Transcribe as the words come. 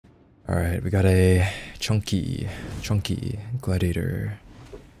Alright, we got a chunky Gladiator.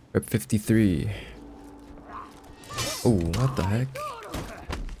 Rep 53. Oh, what the heck?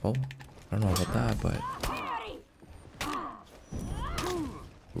 Oh, I don't know about that, but...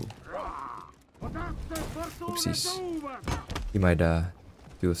 Ooh. Oopsies. He might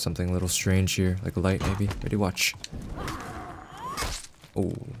do something a little strange here, like a light maybe. Ready, watch.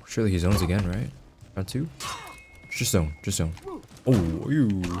 Oh, surely he zones again, right? Round 2? Just zone, just zone. Oh,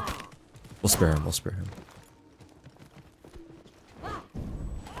 you. We'll spare him, we'll spare him.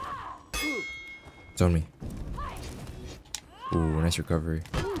 Zone me. Ooh, nice recovery.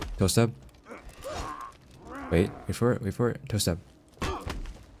 Toe stab. Wait for it, wait for it. Toe stab.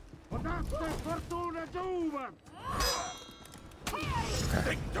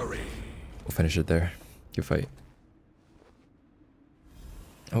 Okay. We'll finish it there. Good fight.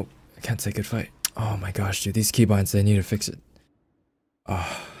 Oh, I can't say good fight. Oh my gosh, dude, these keybinds, they need to fix it.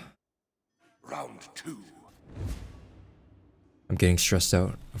 Ah. Round 2. I'm getting stressed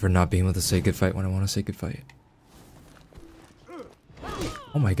out for not being able to say good fight when I want to say good fight.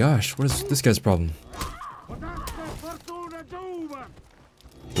 Oh my gosh, what is this guy's problem?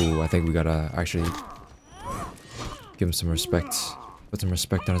 Ooh, I think we gotta actually give him some respect. Put some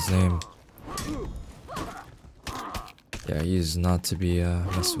respect on his name. Yeah, he is not to be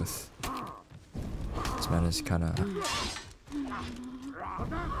messed with. This man is kinda...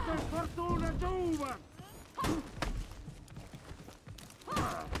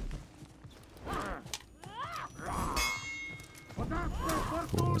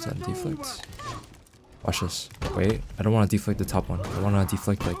 Ooh, what's that deflect? Watch this. Wait, I don't want to deflect the top one. I want to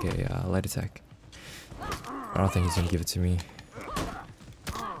deflect like a light attack. I don't think he's gonna give it to me.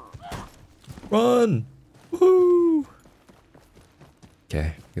 Run! Woohoo!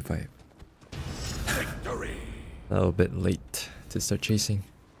 Okay, good fight. Victory. A little bit late to start chasing.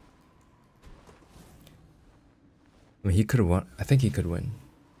 I mean, he could have won. I think he could win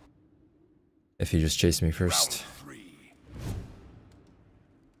if he just chased me first.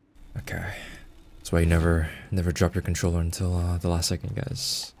 Okay, that's why you never drop your controller until the last second,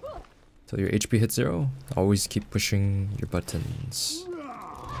 guys. Till your HP hits 0, always keep pushing your buttons.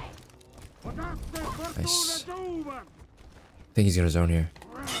 Nice. I think he's gonna zone here.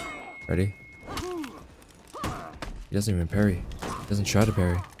 Ready? He doesn't even parry. He doesn't try to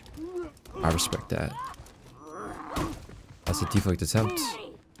parry. I respect that. That's a deflect attempt.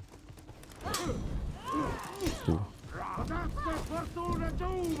 Ooh.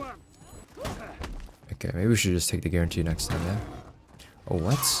 Okay, maybe we should just take the guarantee next time, yeah? Oh,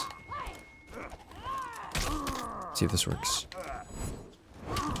 what? Let's see if this works.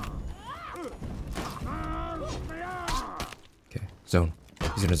 Okay, zone.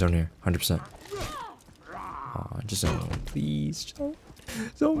 He's gonna zone here, 100%. Aw, just zone, please.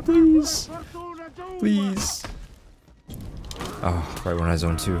 Zone, please. Please. Oh, right when I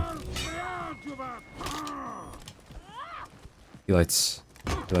zone 2. He lights.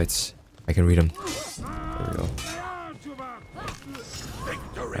 He lights. I can read him. There we go.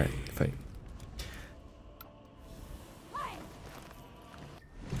 Alright, fight.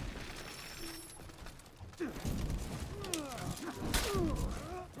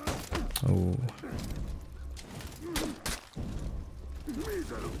 Oh.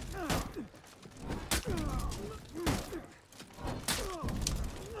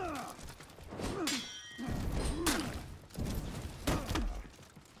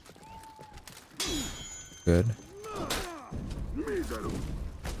 Good.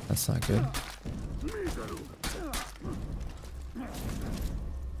 That's not good.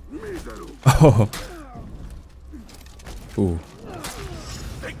 Oh. Ooh.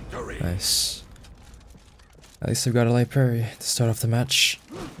 Nice. At least I've got a light parry to start off the match.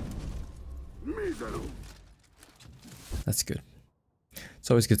 That's good. It's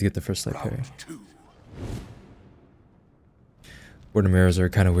always good to get the first light parry. Warden mirrors are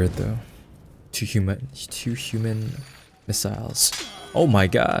kind of weird though. Two human missiles. Oh my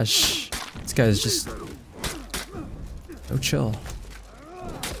gosh. This guy is just no chill.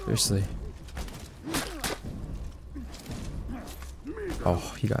 Seriously.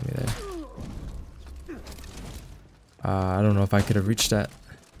 Oh, he got me there. I don't know if I could have reached that,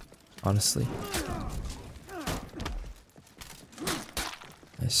 honestly.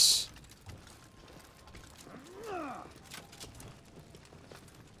 Nice.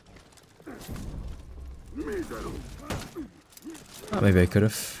 Oh, maybe I could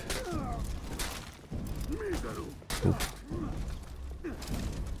have.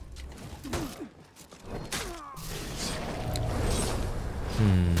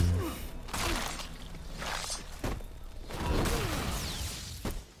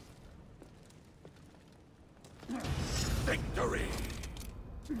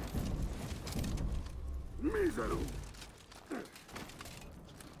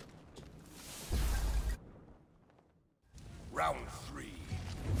 Round 3.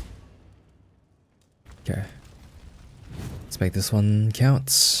 Okay. Let's make this one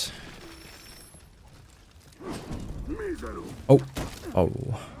count. Oh. Oh.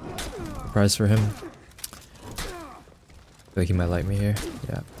 Prize for him. I feel like he might like me here.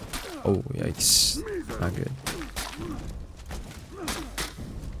 Yeah. Oh, yikes. Not good.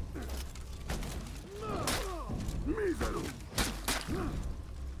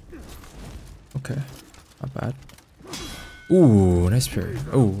 Okay. Not bad. Ooh, nice parry.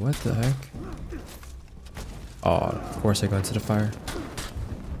 Oh, what the heck? Oh, of course I go into the fire.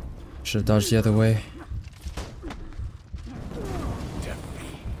 Should have dodged the other way.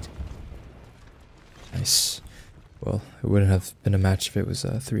 Nice. Well, it wouldn't have been a match if it was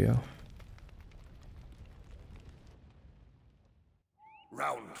 3-0.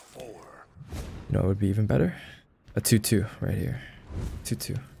 Round 4. You know, it would be even better. A 2-2 right here.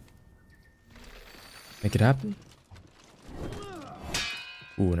 2-2. Make it happen.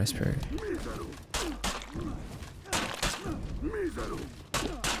 Ooh, nice parry.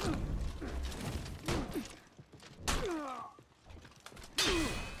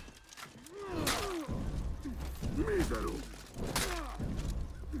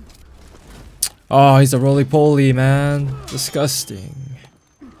 Oh, he's a roly-poly, man. Disgusting.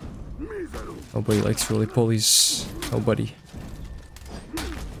 Nobody likes roly-polies. Nobody.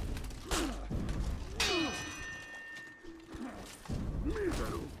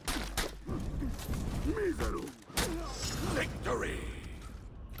 Victory.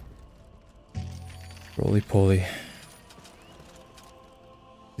 Roly-poly.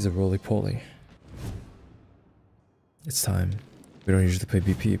 He's a roly-poly. It's time. We don't usually play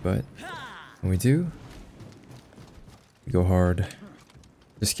BP, but when we do, we go hard.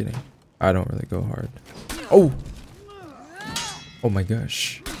 Just kidding. I don't really go hard. Oh! Oh my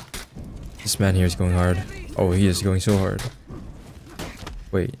gosh. This man here is going hard. Oh, he is going so hard.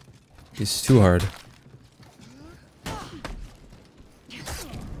 Wait. He's too hard.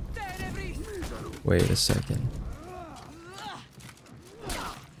 Wait a second.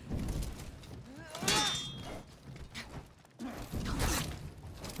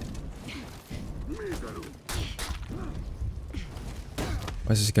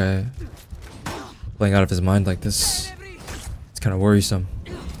 Why is this guy playing out of his mind like this? It's kind of worrisome.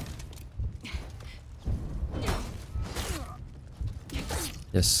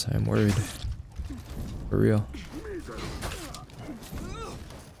 Yes, I am worried. For real.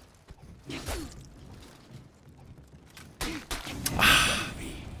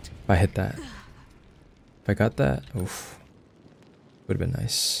 If I hit that. If I got that, oof. Would have been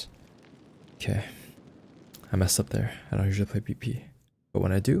nice. Okay. I messed up there. I don't usually play BP. But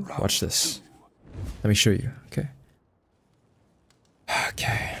when I do, watch this. Let me show you, okay?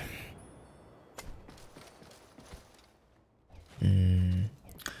 Okay.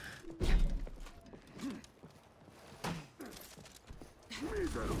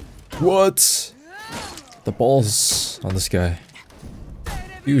 What? The balls on this guy.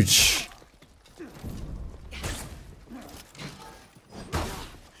 Huge.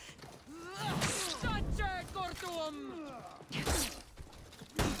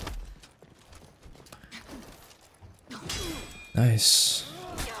 Nice.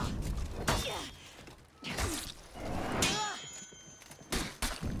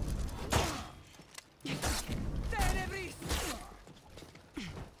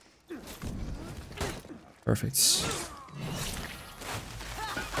 Perfect.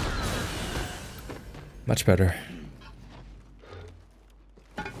 Much better.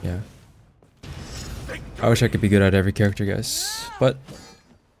 Yeah. I wish I could be good at every character, guys. But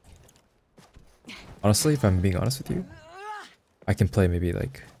honestly, if I'm being honest with you, I can play maybe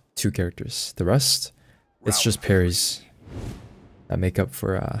like 2 characters. The rest, it's just parries that make up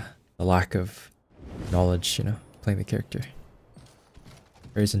for the lack of knowledge, you know, playing the character.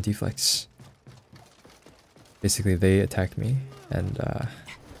 Parries and deflects. Basically, they attack me, and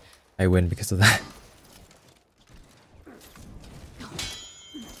I win because of that.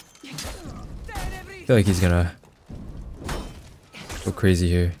 I feel like he's gonna go crazy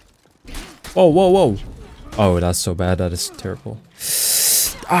here. Whoa, whoa, whoa! Oh, that's so bad. That is terrible.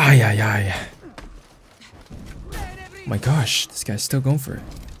 Ah, yeah, yeah, yeah. Oh my gosh, this guy's still going for it.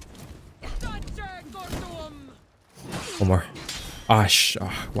 One more. Ah,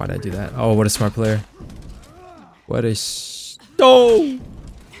 why did I do that? Oh, what a smart player. What a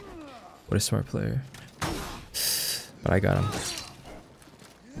what a smart player. But I got him.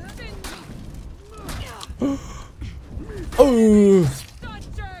 Oh!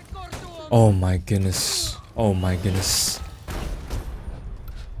 Oh my goodness. Oh my goodness.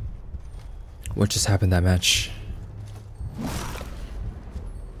 What just happened that match?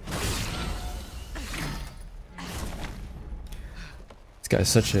 This guy's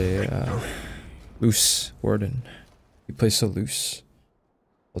such a loose Warden. He plays so loose.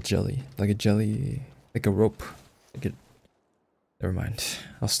 Well, jelly. Like a jelly. Like a rope. Like it. Never mind.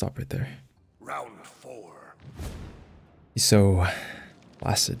 I'll stop right there. Round 4. He's so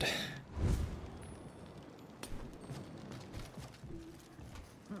flaccid.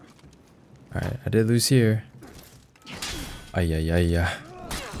 Alright, I did lose here. Ay ay ay ay.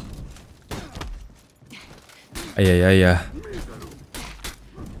 Ay ay ay ay.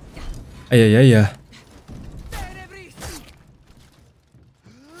 Ay ay ay ay.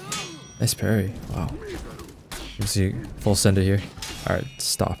 Nice parry. Wow. Let me see. Full sender here. Alright,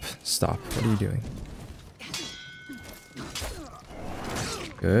 stop. Stop. What are you doing?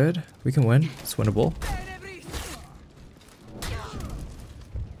 Good. We can win. It's winnable.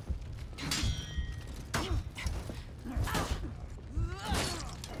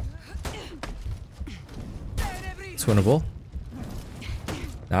 It's winnable.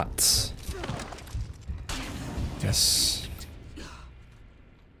 Not. Yes.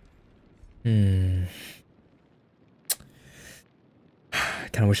 I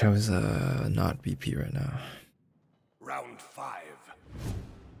kind of wish I was not BP right now. Round 5.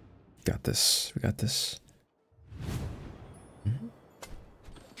 Got this. We got this.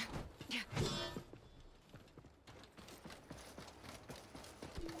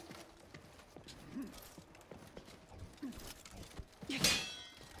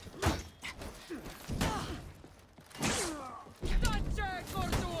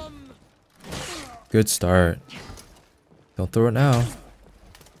 Good start. Don't throw it now.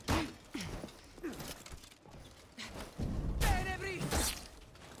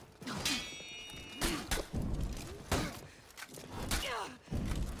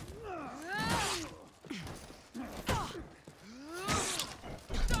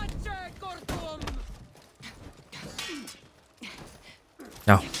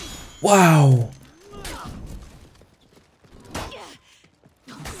 Now. Wow.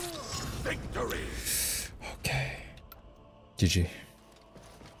 Victory. Okay. GG.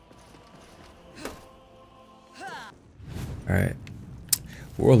 Alright.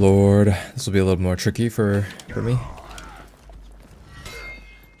 Warlord. This will be a little more tricky for me.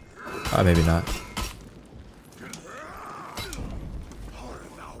 Maybe not.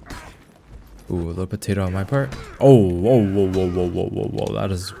 Ooh, a little potato on my part. Oh, whoa, whoa, whoa, whoa, whoa, whoa, whoa.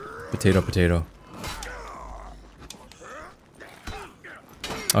 That is potato.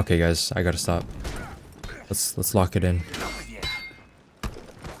 Okay, guys, I gotta stop. Let's lock it in.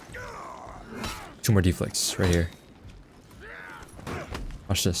 2 more deflects right here.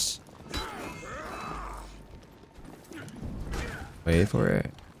 Watch this. Wait for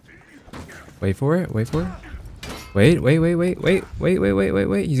it. Wait for it. Wait for it. Wait.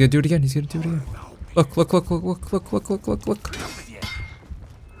 He's gonna do it again. Look.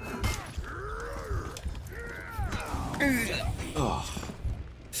 Oh.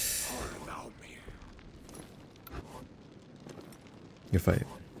 Good fight.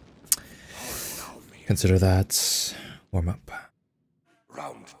 Consider that warm up.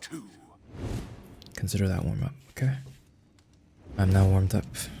 Round 2. Consider that warm up, okay? I'm now warmed up.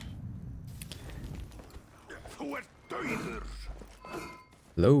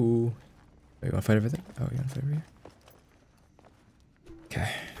 Hello? Oh, you wanna fight over there? Oh, you wanna fight over here?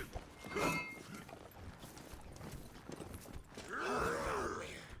 Okay.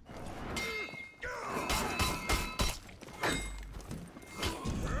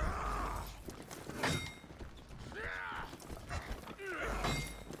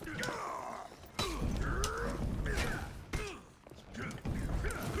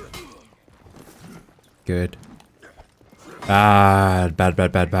 Good.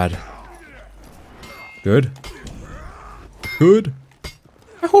 Bad. Good.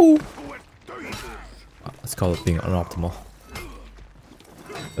 Yahoo! Let's call it being unoptimal.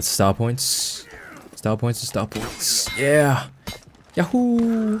 That's style points. Style points. Yeah!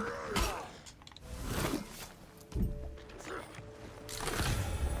 Yahoo!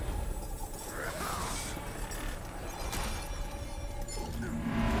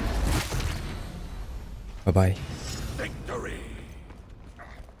 Bye-bye. Victory.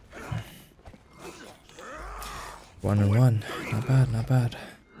 1-1. Not bad.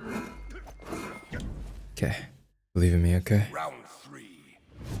 Okay. Believe in me, okay? Round 3.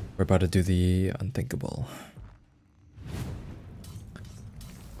 We're about to do the unthinkable.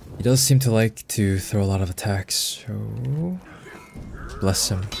 He does seem to like to throw a lot of attacks, so bless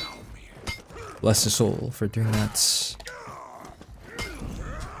him. Bless his soul for doing that.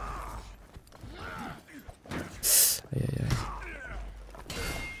 Yeah.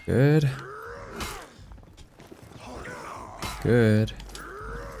 Good. Good.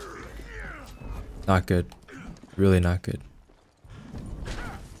 Not good. Really not good.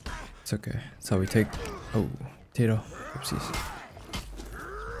 It's okay. That's how we take. Oh, potato. Oopsies.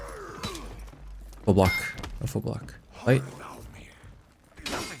 Full block. A full block. Light.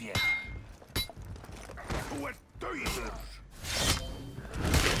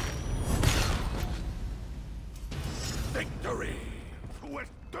 Victory.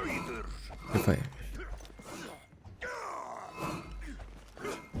 Good fight.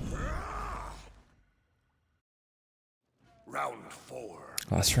 Round 4.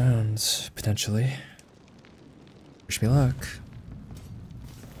 Last rounds, potentially. Wish me luck.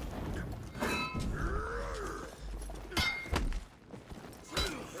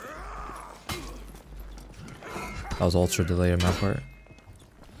 That was ultra delay on my part.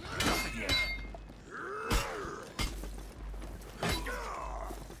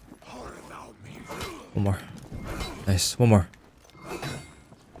 One more. Nice. One more.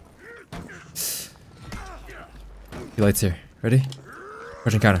 Few lights here. Ready?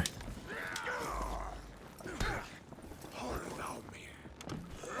 Rush and counter.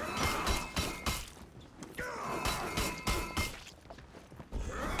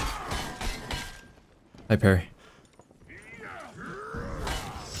 Hi, parry.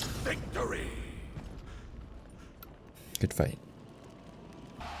 Victory. Good fight.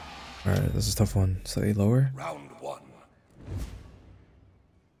 Alright, this is a tough one. Slightly lower. Round 1.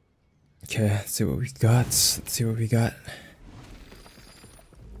 Okay, let's see what we got. Let's see what we got.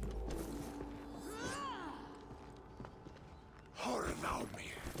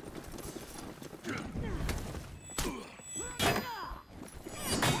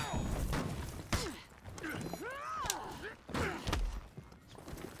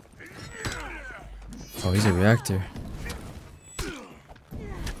 Oh, he's a reactor.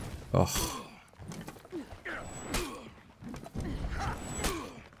 Oh.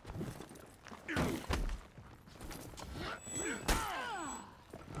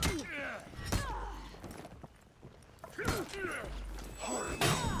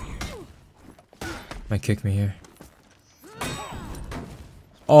 Might kick me here.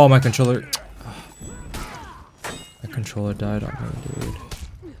 Oh, my controller. My controller died on me, dude.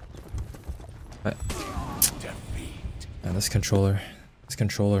 Man, this controller.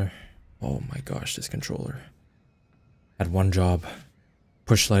 Oh my gosh, this controller. Had one job.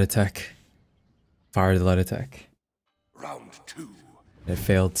 Push light attack. Fire the light attack. Round 2. It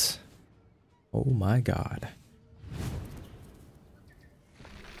failed. Oh my god.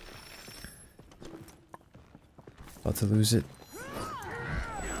 About to lose it.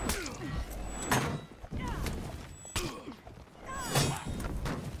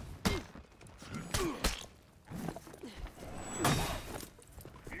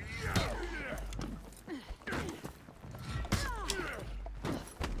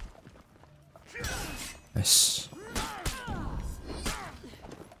 Nice.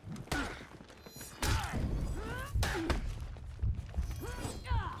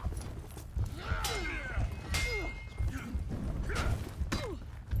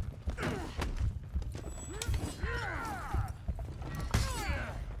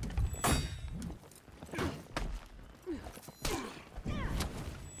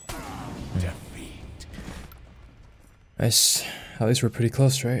 Nice. At least we're pretty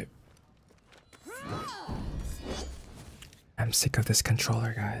close, right? I'm sick of this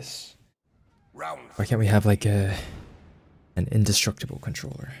controller, guys. Why can't we have like an indestructible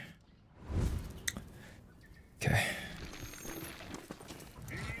controller? Okay.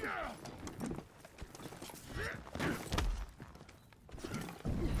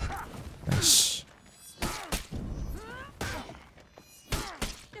 Nice.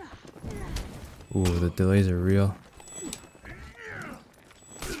 Ooh, the delays are real.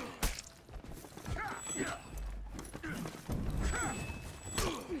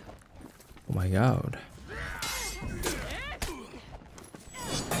 Oh my god.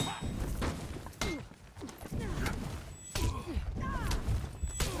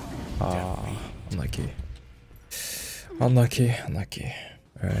 Ah, unlucky. Unlucky.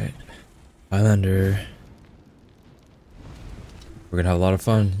 Alright. Highlander. We're gonna have a lot of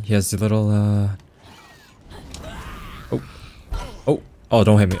fun. He has the little Oh,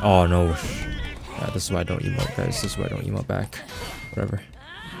 don't hit me. Oh no. Yeah, this is why I don't emote, guys. This is why I don't emote back. Whatever.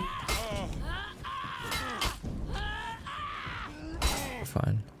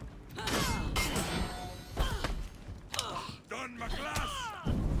 Fine.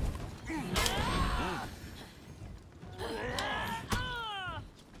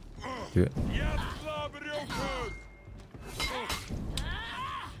 Do it.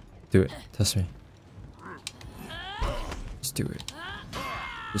 Do it. Test me. Just do it.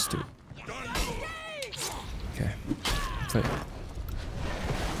 Just do it. Okay. Fight.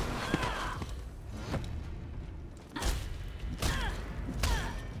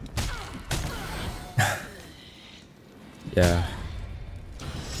 Yeah.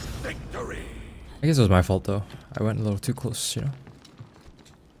 Victory. I guess it was my fault though. I went a little too close, you know.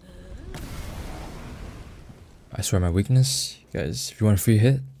 I swear my weakness, you guys, if you want a free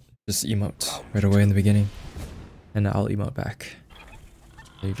hit, just emote right away in the beginning. And I'll emote back.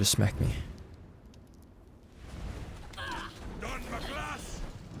 And you just smack me.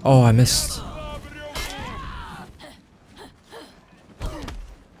 Oh, I missed.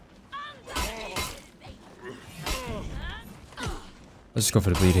 Let's just go for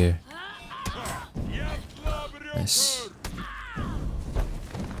the bleed here. Nice.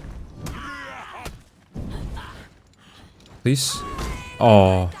 Please?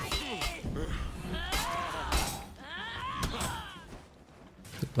 Oh.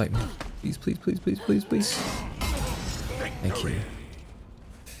 Light me. Please, please, please, please, please, please. Thank you.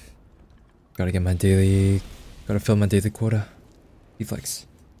 Gotta get my daily... Gotta fill my daily quota. Reflex.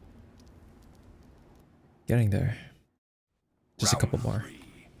 Getting there. Just a couple more.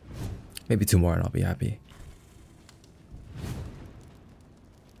 Maybe 2 more and I'll be happy.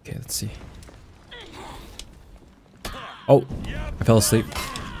 Okay, let's see. Oh! I fell asleep.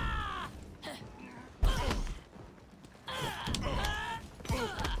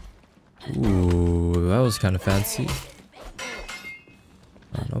 Ooh, that was kind of fancy.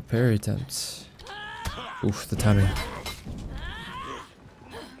 Oh, no parry attempts. Oof, the timing.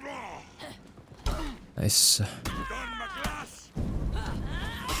 Nice.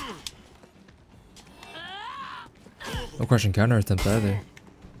 No crushing counter attempt either.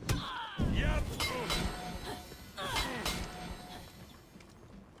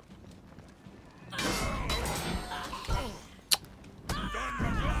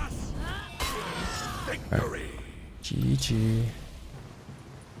 Right. GG.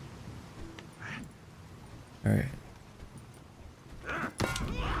 Alright.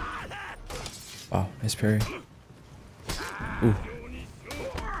 Wow, nice parry. Ooh.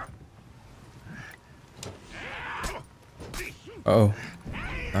 Uh-oh.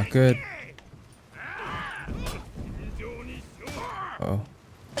 Not good. Uh-oh.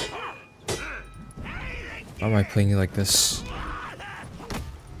 Why am I playing like this?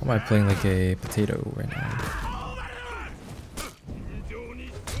 Why am I playing like a potato right now?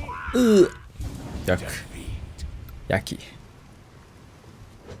 Ugh. Yuck. Yucky.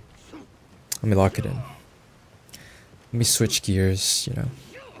 Let me lock it in. Let me switch gears, you know.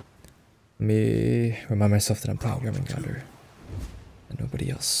 Let me remind myself that I'm playing Jormungandr and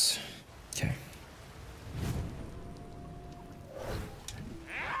nobody else. Okay.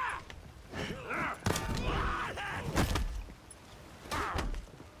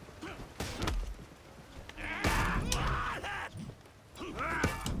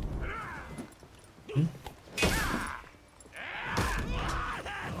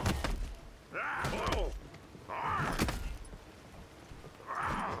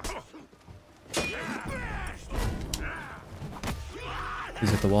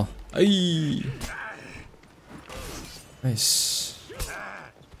 He's at the wall. Aye. Nice.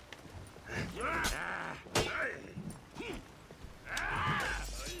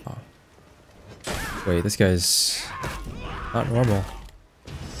 Oh. Wait, this guy's not normal.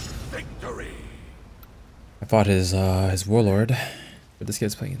 I fought his Warlord, but this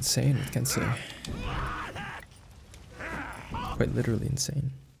guy's playing insane with Kensei. Quite literally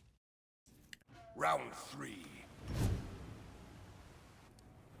insane. Round 3.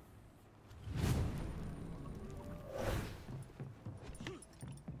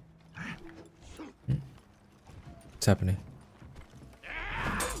 What's happening?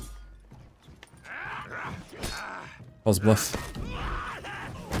 False bluff.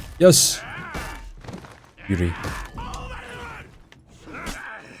 Yes! Beauty.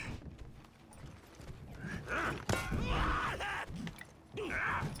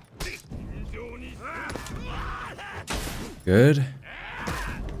 Good.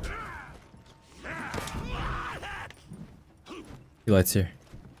 He lights here.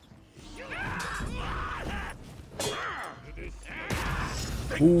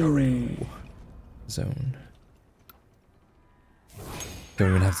 Ooh. Zone. Don't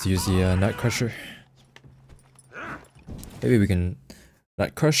even have to use the Nut Crusher. Maybe we can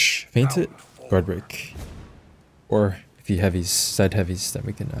Nut Crush, feint it, guard break. Or if he heavies, side heavies, then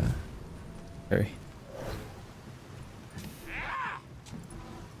we can parry.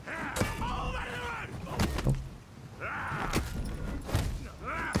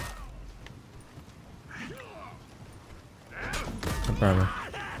 armor.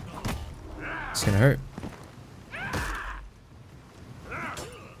 It's gonna hurt.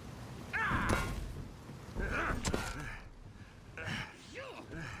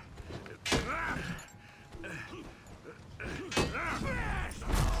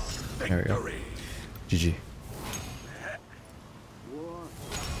 There we go. GG.